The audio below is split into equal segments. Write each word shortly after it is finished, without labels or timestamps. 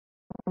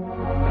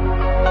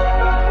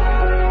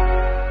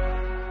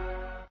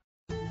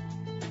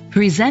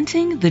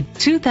Presenting the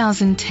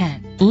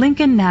 2010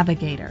 Lincoln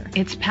Navigator.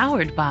 It's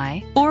powered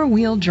by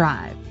four-wheel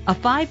drive, a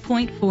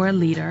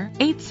 5.4-liter,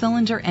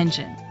 8-cylinder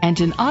engine, and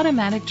an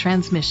automatic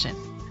transmission.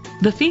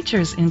 The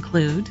features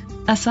include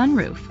a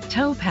sunroof,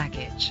 tow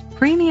package,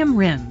 premium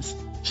rims,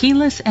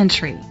 keyless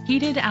entry,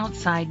 heated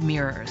outside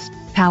mirrors,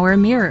 power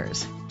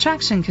mirrors,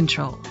 traction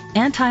control,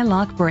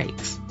 anti-lock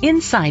brakes.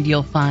 Inside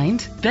you'll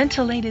find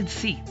ventilated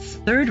seats,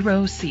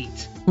 third-row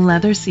seat,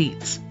 leather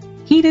seats,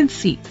 heated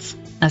seats,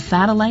 a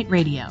satellite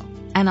radio,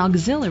 an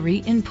auxiliary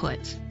input,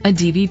 a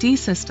DVD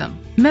system,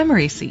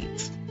 memory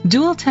seats,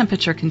 dual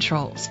temperature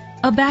controls,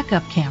 a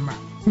backup camera.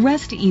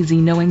 Rest easy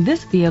knowing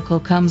this vehicle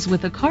comes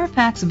with a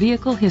Carfax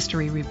Vehicle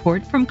History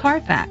Report from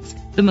Carfax,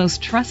 the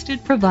most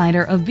trusted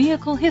provider of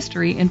vehicle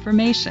history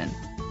information.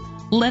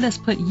 Let us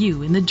put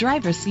you in the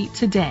driver's seat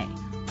today.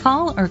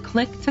 Call or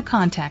click to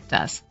contact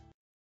us.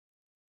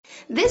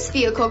 This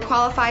vehicle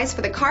qualifies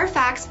for the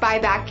Carfax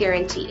buyback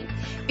guarantee.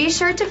 Be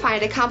sure to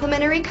find a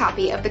complimentary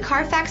copy of the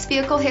Carfax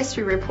Vehicle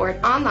History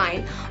Report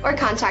online or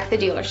contact the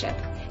dealership.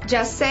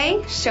 Just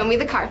say, "Show me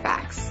the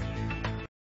Carfax."